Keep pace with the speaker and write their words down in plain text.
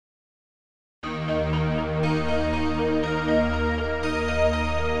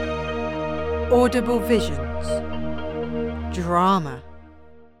Audible Visions. Drama.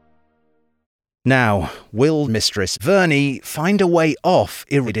 Now, will Mistress Verney find a way off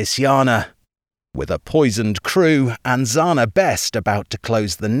Iridissiana? With a poisoned crew and Zana Best about to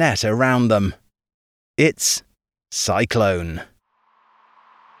close the net around them. It's Cyclone.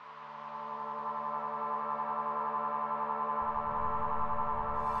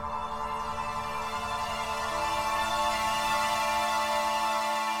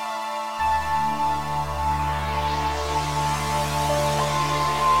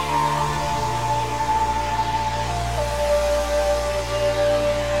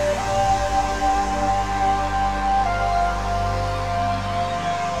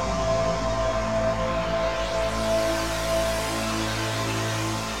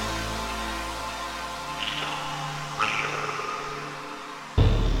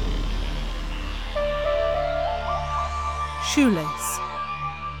 Shoelace.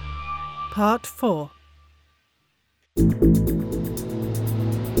 Part 4.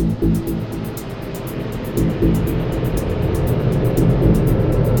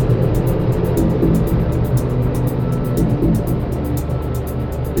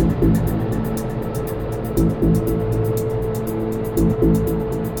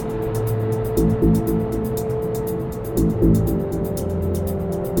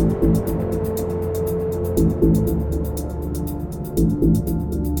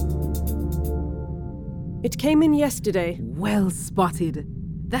 It came in yesterday. Well spotted.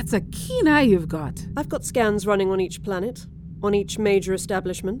 That's a keen eye you've got. I've got scans running on each planet, on each major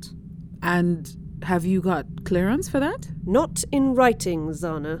establishment. And have you got clearance for that? Not in writing,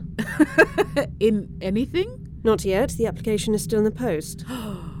 Zana. In anything? Not yet. The application is still in the post.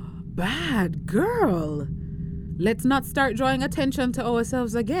 Bad girl. Let's not start drawing attention to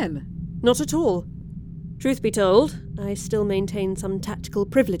ourselves again. Not at all. Truth be told, I still maintain some tactical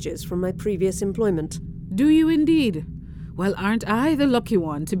privileges from my previous employment. Do you indeed? Well, aren't I the lucky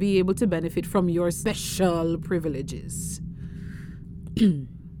one to be able to benefit from your special privileges?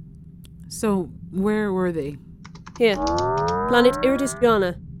 So, where were they? Here. Planet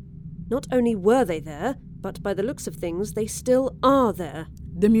Iridissiana. Not only were they there, but by the looks of things, they still are there.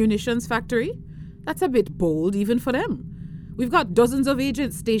 The munitions factory? That's a bit bold even for them. We've got dozens of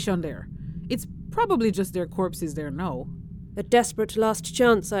agents stationed there. It's probably just their corpses there now. A desperate last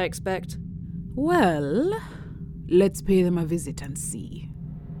chance, I expect. Well, let's pay them a visit and see.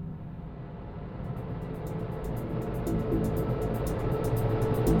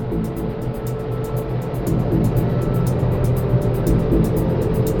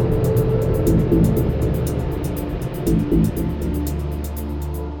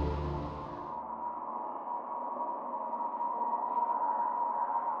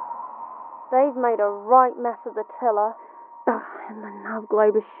 They've made a right mess of the tiller. And the nav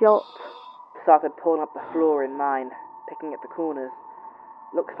globe is shot. Started pulling up the floor in mine, picking at the corners.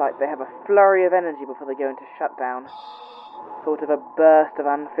 Looks like they have a flurry of energy before they go into shutdown. Sort of a burst of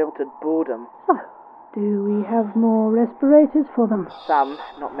unfiltered boredom. So, do we have more respirators for them? Some,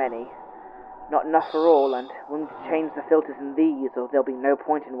 not many. Not enough for all, and we'll need to change the filters in these, or there'll be no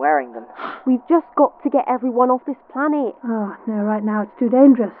point in wearing them. We've just got to get everyone off this planet. Oh, no, right now it's too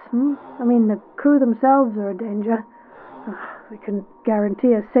dangerous. I mean, the crew themselves are a danger. We can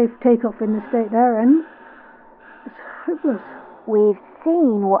guarantee a safe takeoff in the state they're in. It's hopeless. We've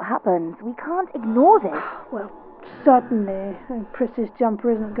seen what happens. We can't ignore this. Well, certainly. Prissy's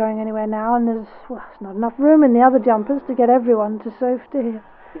jumper isn't going anywhere now, and there's not enough room in the other jumpers to get everyone to safety.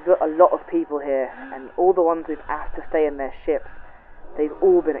 We've got a lot of people here, and all the ones we've asked to stay in their ships, they've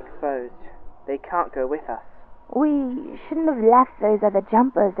all been exposed. They can't go with us. We shouldn't have left those other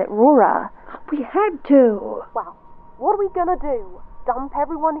jumpers at Rora. We had to. Well, what are we gonna do? Dump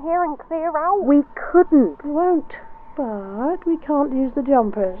everyone here and clear out? We couldn't. We won't. But we can't use the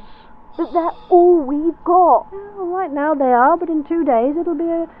jumpers. But they're all we've got. Well, right now they are, but in 2 days it'll be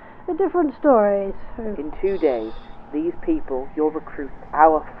a different story. So. In 2 days, these people, your recruits,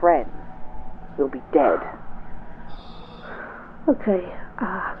 our friends, will be dead. Okay,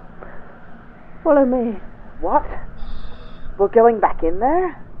 follow me. What? We're going back in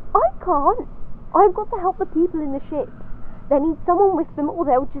there? I can't. I've got to help the people in the ship. They need someone with them or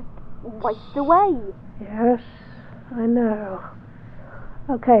they'll just waste away. Yes, I know.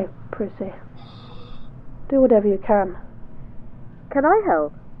 Okay, Prissy. Do whatever you can. Can I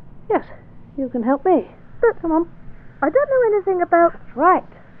help? Yes, you can help me. But come on. I don't know anything about... Right,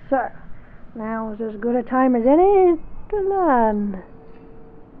 so now's as good a time as any to learn.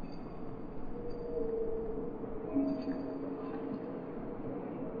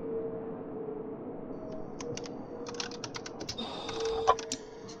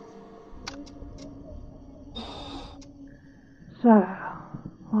 So,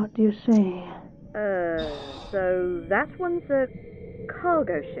 what do you see? So that one's a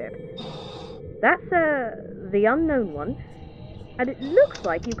cargo ship. That's, the unknown one. And it looks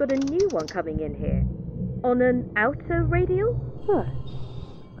like you've got a new one coming in here. On an outer radial? Good.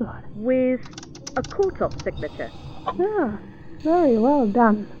 With a Cortop signature. Ah, very well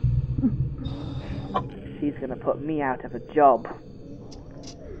done. She's gonna put me out of a job.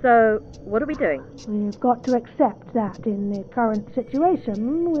 So, what are we doing? We've got to accept that in the current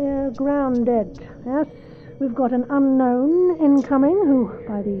situation, we're grounded. Yes, we've got an unknown incoming who,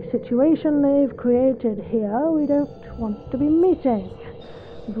 by the situation they've created here, we don't want to be meeting.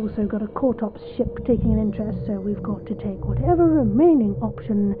 We've also got a Cortops ship taking an interest, so we've got to take whatever remaining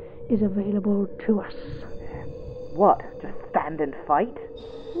option is available to us. What? Just stand and fight?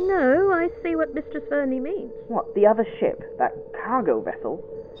 No, I see what Mistress Verney means. What, the other ship? That cargo vessel?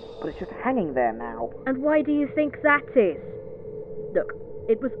 But it's just hanging there now. And why do you think that is? Look,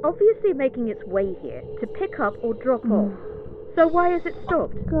 it was obviously making its way here to pick up or drop off. So why has it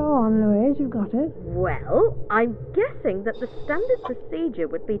stopped? Go on, Louise, you've got it. Well, I'm guessing that the standard procedure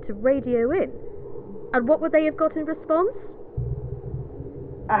would be to radio in. And what would they have got in response?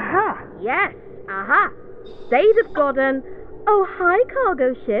 Aha! Yes, aha! They'd have gotten, "Oh, hi,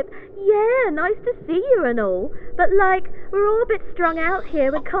 cargo ship. Yeah, nice to see you and all. But, like, we're all a bit strung out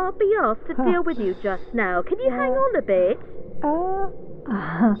here and can't be asked to deal with you just now. Can you hang on a bit?" Well,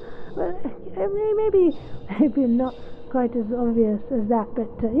 maybe not quite as obvious as that, but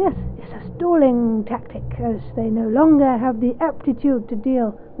yes, it's a stalling tactic, as they no longer have the aptitude to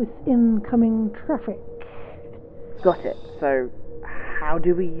deal with incoming traffic. Got it. So, how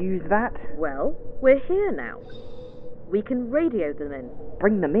do we use that? Well, we're here now. We can radio them in.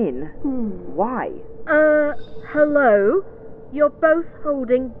 Bring them in? Why? Hello? You're both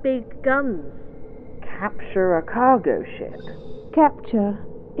holding big guns. Capture a cargo ship? Capture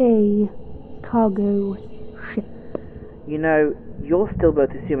a cargo ship. You know, you're still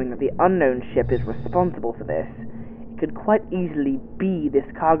both assuming that the unknown ship is responsible for this. It could quite easily be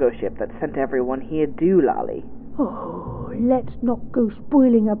this cargo ship that sent everyone here doolally. Oh, let's not go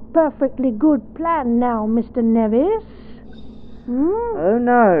spoiling a perfectly good plan now, Mr. Nevis. Oh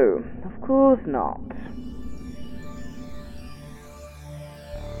no, of course not.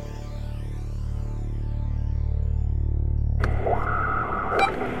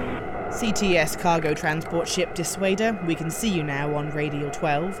 CTS cargo transport ship Dissuader, we can see you now on Radial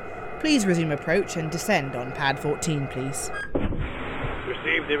 12. Please resume approach and descend on pad 14, please.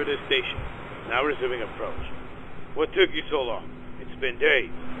 Received Iridis Station. Now resuming approach. What took you so long? It's been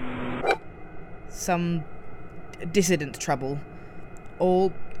days. Some dissident trouble.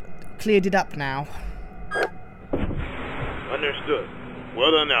 All cleared it up now. Understood.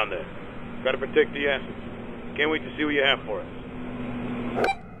 Well done down there. Gotta protect the assets. Can't wait to see what you have for us.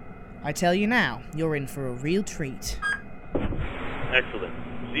 I tell you now, you're in for a real treat. Excellent.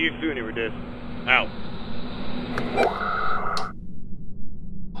 See you soon, Iridis. Out.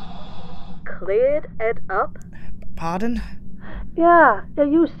 Cleared it up? Pardon? Yeah,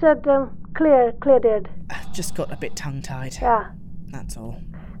 you said cleared. Just got a bit tongue-tied. Yeah. That's all.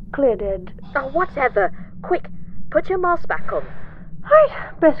 Cleared. Oh, whatever. Quick, put your mask back on.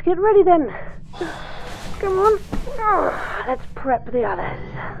 Right, best get ready then. Come on. Oh, let's prep the others.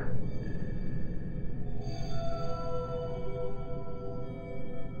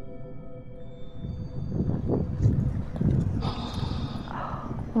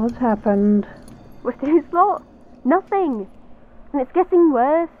 What's happened? With these lot? Nothing. And it's getting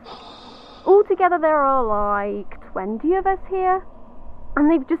worse. Altogether there are like 20 of us here. And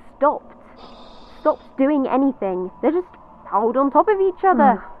they've just stopped. Stopped doing anything. They're just piled on top of each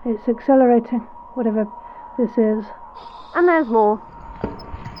other. It's accelerating, whatever this is. And there's more.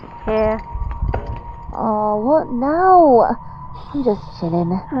 Here. Oh, what now? I'm just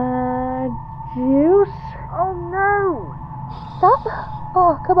chilling. Juice? Oh no! Stop?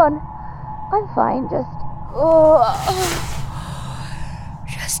 Oh, come on. I'm fine, just... Oh.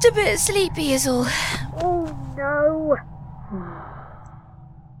 Just a bit sleepy is all. Oh no!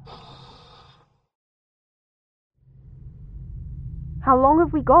 How long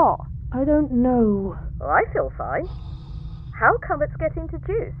have we got? I don't know. Well, I feel fine. How come it's getting to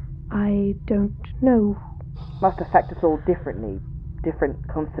Juice? I don't know. Must affect us all differently. Different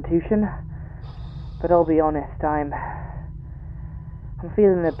constitution. But I'll be honest, I'm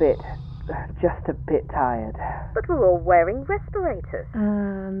feeling just a bit tired. But we're all wearing respirators.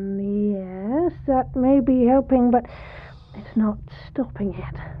 Yes, that may be helping, but it's not stopping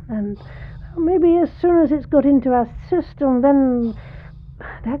it. And maybe as soon as it's got into our system, then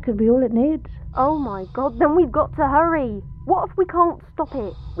that could be all it needs. Oh my god, then we've got to hurry. What if we can't stop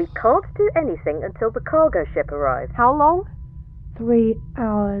it? We can't do anything until the cargo ship arrives. How long? 3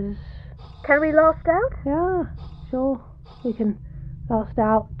 hours. Can we last out? Yeah, sure. We can last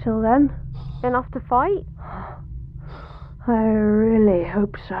out till then. Enough to fight? I really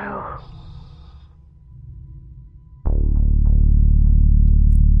hope so.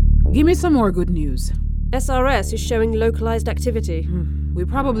 Give me some more good news. SRS is showing localized activity. We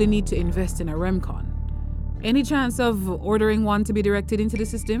probably need to invest in a REMCON. Any chance of ordering one to be directed into the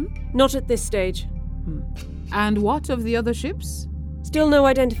system? Not at this stage. And what of the other ships? Still no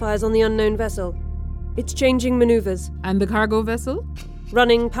identifiers on the unknown vessel. It's changing maneuvers. And the cargo vessel?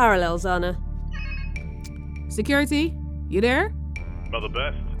 Running parallel, Zana. Security, you there? Not the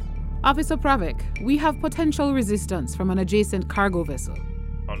best. Officer Pravik, we have potential resistance from an adjacent cargo vessel.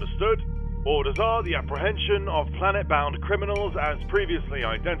 Understood. Orders are the apprehension of planet-bound criminals as previously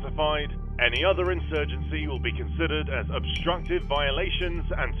identified. Any other insurgency will be considered as obstructive violations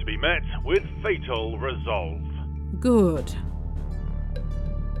and to be met with fatal resolve. Good.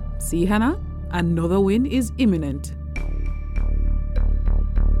 See, Hannah? Another win is imminent.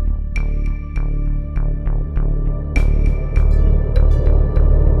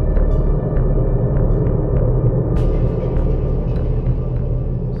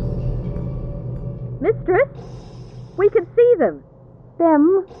 Mistress, we can see them.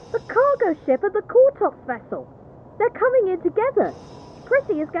 Them? The cargo ship and the Cortox vessel. They're coming in together.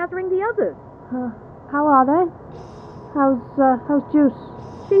 Prissy is gathering the others. How are they? How's Juice?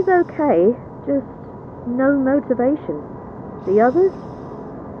 She's okay, just no motivation. The others?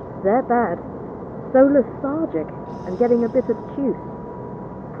 They're bad. So lethargic and getting a bit obtuse.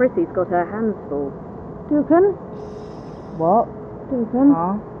 Prissy's got her hands full. Dukan? What? Dukan?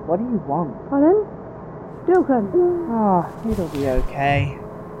 Huh? What do you want? Pardon? Dukan? It'll be okay.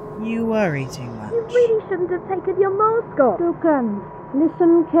 You worry too much. You really shouldn't have taken your mask off. Dukan,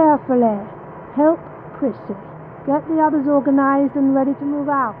 listen carefully. Help Prissy. Get the others organised and ready to move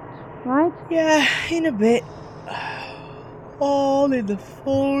out, right? Yeah, in a bit. All in the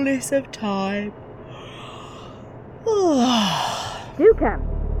fullness of time. Dukan,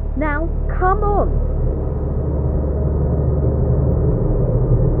 now come on.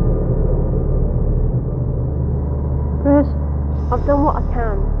 Chris? I've done what I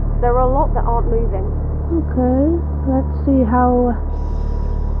can. There are a lot that aren't moving. Okay, let's see how...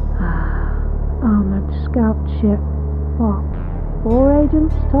 Armoured scout ship. What? 4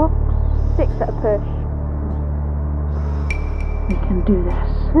 agents tops? 6 at a push. We can do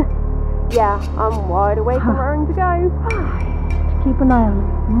this. Yeah, I'm wide awake and raring to go. Just keep an eye on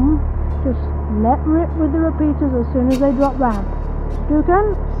them, Just let rip with the repeaters as soon as they drop round.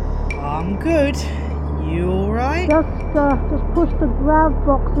 Dukan? I'm good. You alright? Just push the grav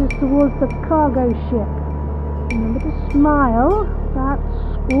boxes towards the cargo ship. Remember to smile.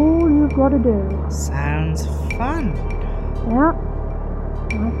 That's all you've got to do. Sounds fun. Yeah.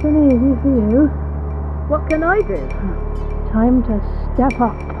 Nice and easy for you. What can I do? Time to step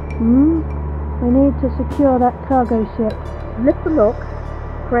up. We need to secure that cargo ship. Lift the lock.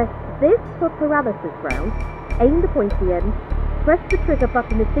 Press this for paralysis round. Aim the pointy end. Press the trigger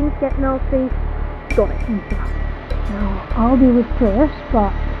button if things get nasty. Got it. Now, I'll be with Chris,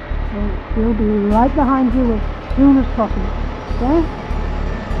 but we'll be right behind you as soon as possible. Okay?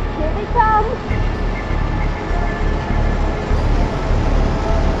 Here they come!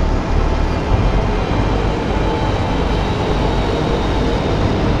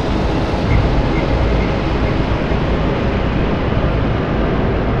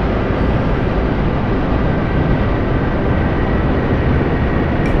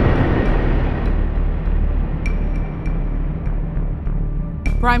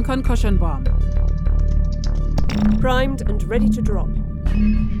 Prime concussion bomb. Primed and ready to drop.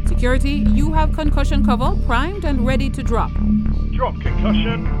 Security, you have concussion cover, primed and ready to drop. Drop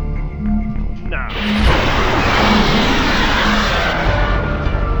concussion. Now.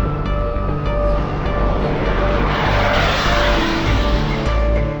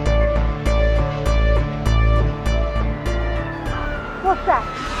 What's that?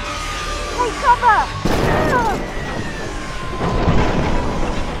 Take cover!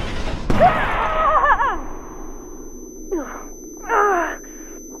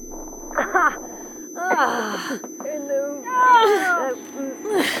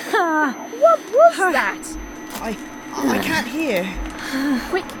 What was that? I can't hear.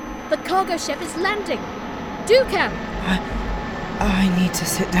 Quick, the cargo ship is landing. Dukan! I need to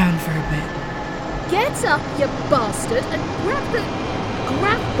sit down for a bit. Get up, you bastard, and grab the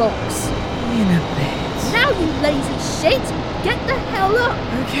grab box. In a bit. Now, you lazy shit! Get the hell up!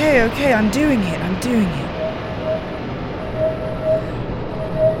 Okay, I'm doing it.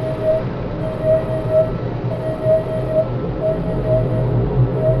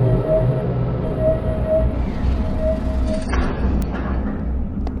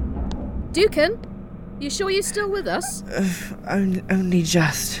 Dukan, you sure you're still with us? Only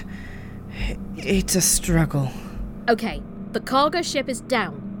just. It's a struggle. Okay, the cargo ship is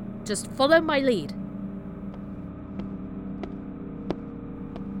down. Just follow my lead.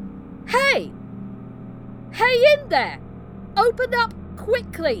 Hey! Hey in there! Open up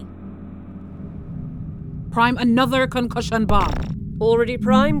quickly! Prime another concussion bomb. Already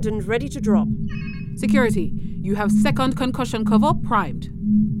primed and ready to drop. Security, you have second concussion cover primed.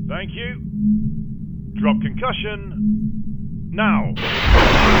 Thank you. Drop concussion. Now.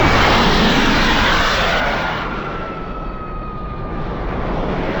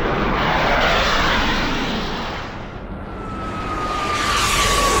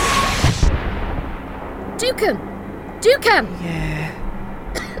 Dukan!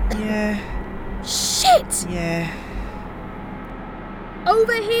 Yeah. Shit! Yeah.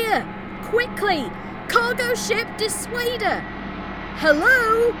 Over here! Quickly! Cargo ship Dissuader!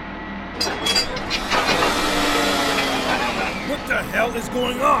 Hello? What the hell is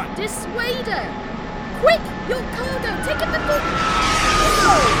going on? Dissuader! Quick! Your cargo! Take it before...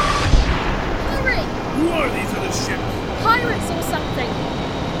 Whoa! Hurry! Who are these other ships? Pirates or something.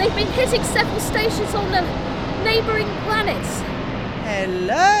 They've been hitting several stations on the neighbouring planets.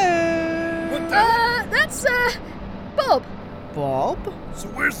 Hello? What the... That's, Bob. Bob? So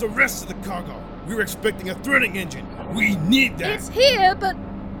where's the rest of the cargo? We were expecting a threading engine. We need that. It's here, but...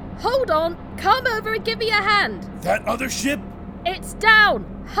 Hold on. Come over and give me a hand. That other ship? It's down.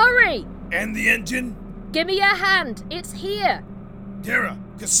 Hurry. And the engine? Give me a hand. It's here. Dara,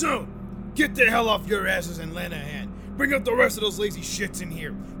 Kassoon, get the hell off your asses and lend a hand. Bring up the rest of those lazy shits in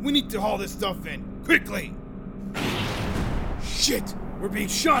here. We need to haul this stuff in. Quickly. Shit! We're being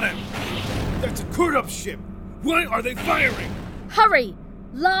shot at! That's a Kurdup ship! Why are they firing? Hurry!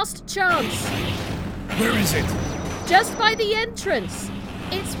 Last chance! Where is it? Just by the entrance.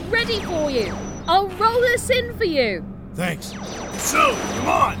 It's ready for you. I'll roll this in for you. Thanks. So, come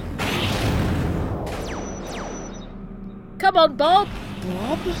on! Come on, Bob.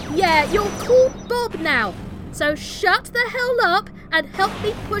 Bob? Yeah, you're called Bob now. So shut the hell up and help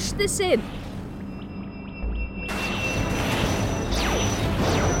me push this in.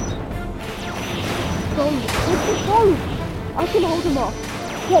 Hold! I can hold them off.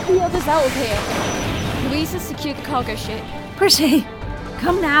 Get the others out of here. Louise has secured the cargo ship. Prissy,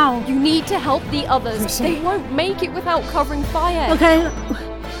 come now. You need to help the others. Prissy. They won't make it without covering fire. Okay,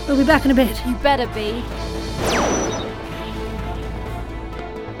 we'll be back in a bit. You better be.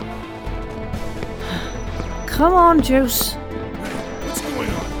 Come on, Juice. What's going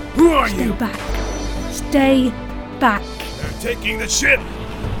on? Who are Stay you? back. Stay back. They're taking the ship!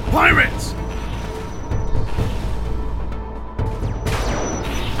 Pirates!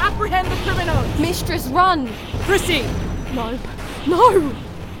 Apprehend the criminals! Mistress, run! Prissy! No. No!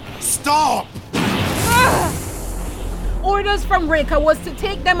 Stop! Orders from Rika was to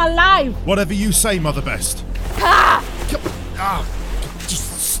take them alive! Whatever you say, Mother Best. Ah!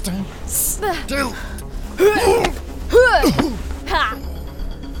 Just stand still.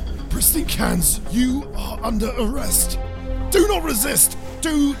 Prissy Cans, you are under arrest. Do not resist.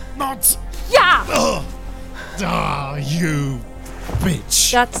 Do not. Yeah! You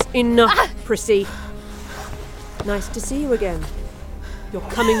bitch. That's enough, Prissy. Nice to see you again. You're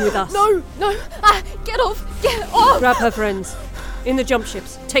coming with us. No! Get off! Get off! Grab her friends. In the jump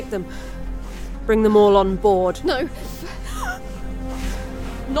ships. Take them. Bring them all on board. No.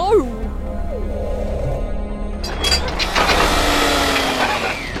 No!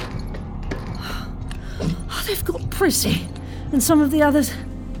 Oh, they've got Prissy and some of the others.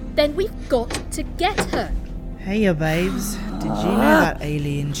 Then we've got to get her. Heya, babes. Did you know that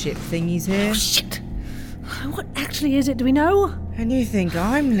alien ship thingy's here? Oh, shit. What actually is it, do we know? And you think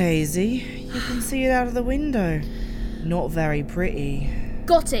I'm lazy? You can see it out of the window. Not very pretty.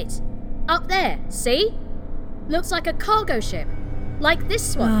 Got it. Up there, see? Looks like a cargo ship. Like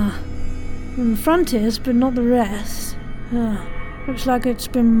this one. The front is, but not the rest. Looks like it's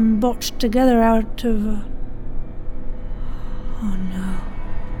been botched together out of... Oh no.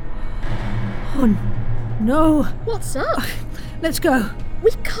 Oh no. What's up? Let's go.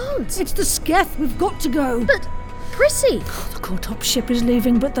 We can't. It's the Sketh. We've got to go. But, Prissy. The Kurdup ship is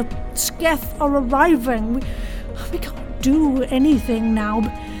leaving, but the Sketh are arriving. We can't do anything now.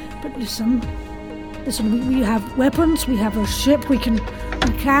 But listen, we have weapons. We have a ship. We can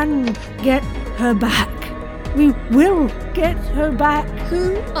get her back. We will get her back.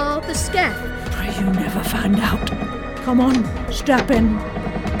 Who are the Sketh? Pray you never find out. Come on, strap in.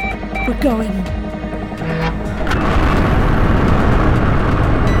 We're going.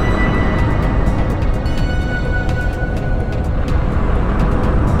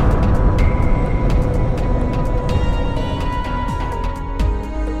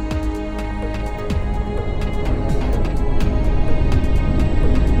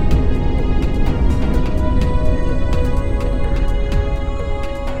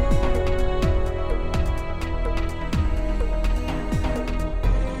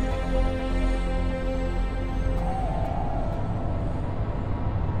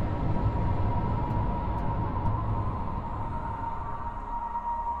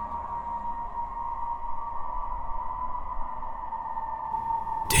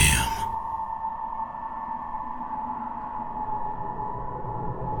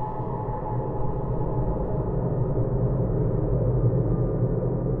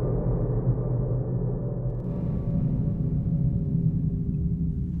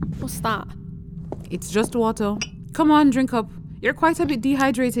 that? It's just water. Come on, drink up. You're quite a bit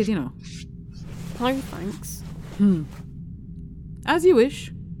dehydrated, you know. No, thanks. As you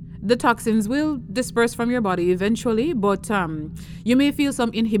wish. The toxins will disperse from your body eventually, but you may feel some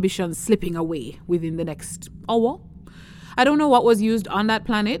inhibition slipping away within the next hour. I don't know what was used on that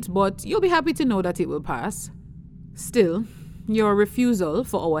planet, but you'll be happy to know that it will pass. Still, your refusal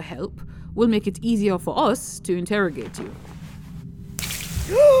for our help will make it easier for us to interrogate you.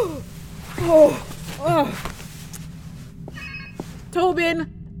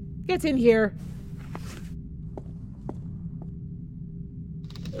 Tobin, get in here.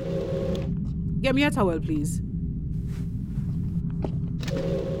 Get me a towel, please.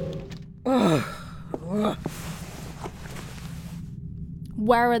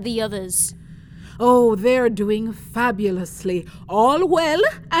 Where are the others? Oh, they're doing fabulously. All well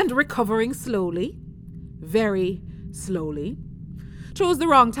and recovering slowly. Very slowly. Chose the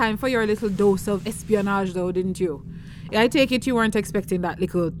wrong time for your little dose of espionage, though, didn't you? I take it you weren't expecting that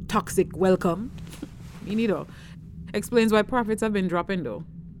little toxic welcome. Me neither. Explains why profits have been dropping, though.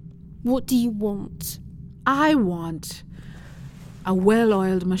 What do you want? I want a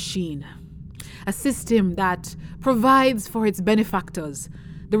well-oiled machine. A system that provides for its benefactors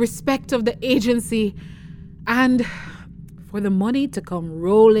the respect of the agency and for the money to come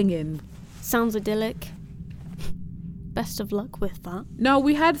rolling in. Sounds idyllic. Best of luck with that. Now,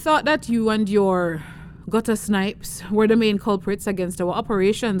 we had thought that you and your gutter snipes were the main culprits against our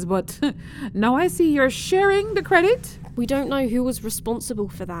operations, but now I see you're sharing the credit. We don't know who was responsible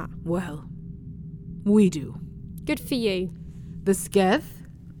for that. Well, we do. Good for you. The Sketh?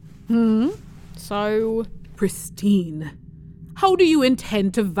 So? Pristine. How do you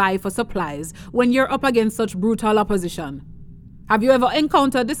intend to vie for supplies when you're up against such brutal opposition? Have you ever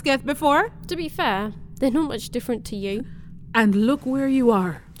encountered the Sketh before? To be fair, they're not much different to you. And look where you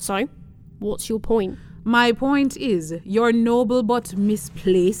are. So? What's your point? My point is, your noble but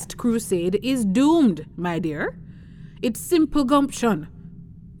misplaced crusade is doomed, my dear. It's simple gumption.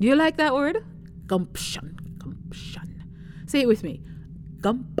 Do you like that word? Gumption. Gumption. Say it with me.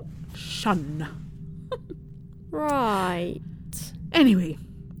 Gumption. Right. Anyway,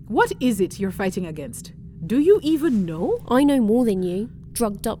 what is it you're fighting against? Do you even know? I know more than you.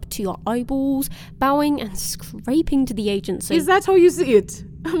 Drugged up to your eyeballs, bowing and scraping to the agency. Is that how you see it?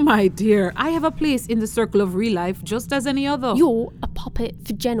 My dear, I have a place in the circle of real life just as any other. You're a puppet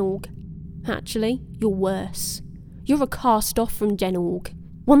for Genorg. Actually, you're worse. You're a cast-off from Genorg.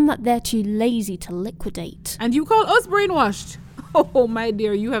 One that they're too lazy to liquidate. And you call us brainwashed? Oh, my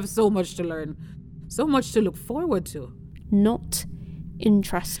dear, you have so much to learn. So much to look forward to. Not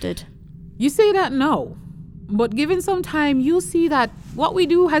interested. You say that now. But given some time, you'll see that what we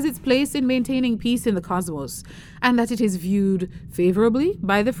do has its place in maintaining peace in the cosmos, and that it is viewed favorably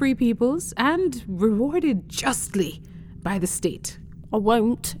by the free peoples and rewarded justly by the state. I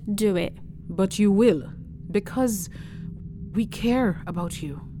won't do it. But you will, because we care about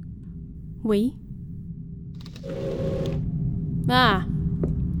you. We? Ah.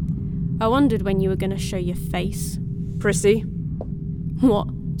 I wondered when you were going to show your face. Prissy? What?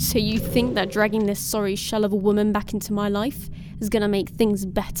 So you think that dragging this sorry shell of a woman back into my life is going to make things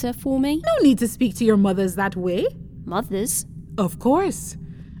better for me? No need to speak to your mothers that way. Mothers? Of course.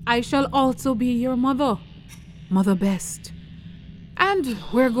 I shall also be your mother. Mother Best. And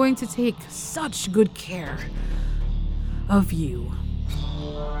we're going to take such good care of you.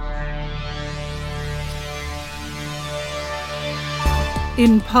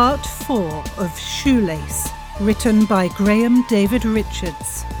 In part 4 of Shoelace, written by Graham David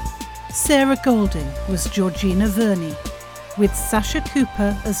Richards, Sarah Golding was Georgina Verney, with Sasha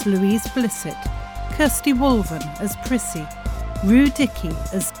Cooper as Louise Blissett, Kirsty Wolven as Prissy, Rue Dickey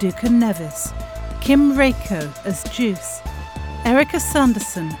as Ducan Nevis, Kim Reiko as Juice, Erica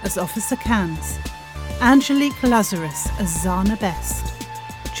Sanderson as Officer Cans, Angelique Lazarus as Zana Best,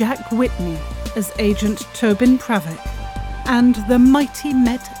 Jack Whitney as Agent Tobin Pravik, and the mighty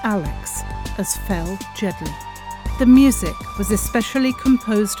Met Alex as Fel Jedley. The music was especially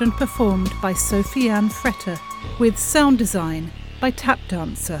composed and performed by Sophie Ann Fretter, with sound design by tap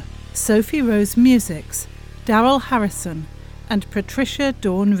dancer Sophie Rose Musics, Daryl Harrison, and Patricia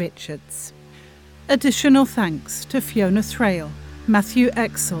Dawn Richards. Additional thanks to Fiona Thrale, Matthew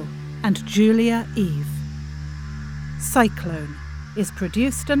Exel, and Julia Eve. Cyclone is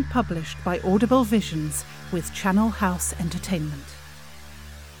produced and published by Audible Visions with Channel House Entertainment.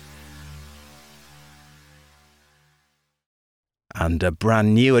 And a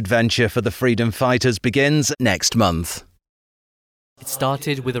brand new adventure for the freedom fighters begins next month. It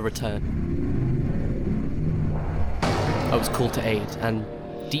started with a return. I was called to aid, and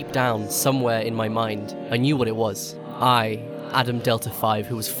deep down, somewhere in my mind, I knew what it was. I, Adam Delta 5,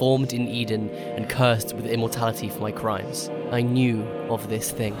 who was formed in Eden and cursed with immortality for my crimes. I knew of this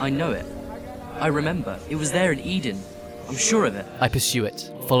thing. I know it. I remember. It was there in Eden. I'm sure of it. I pursue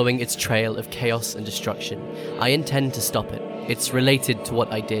it, following its trail of chaos and destruction. I intend to stop it. It's related to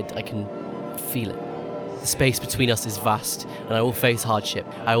what I did. I can feel it. The space between us is vast, and I will face hardship.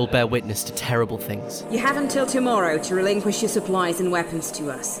 I will bear witness to terrible things. You have until tomorrow to relinquish your supplies and weapons to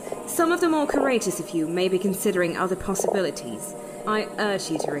us. Some of the more courageous of you may be considering other possibilities. I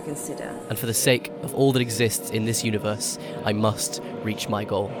urge you to reconsider. And for the sake of all that exists in this universe, I must reach my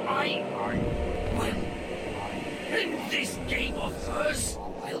goal. I will end this game of verse.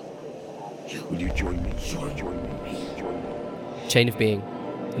 Will you join me? Chain of Being,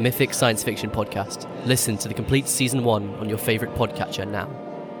 a mythic science fiction podcast. Listen to the complete season 1 on your favourite podcatcher now.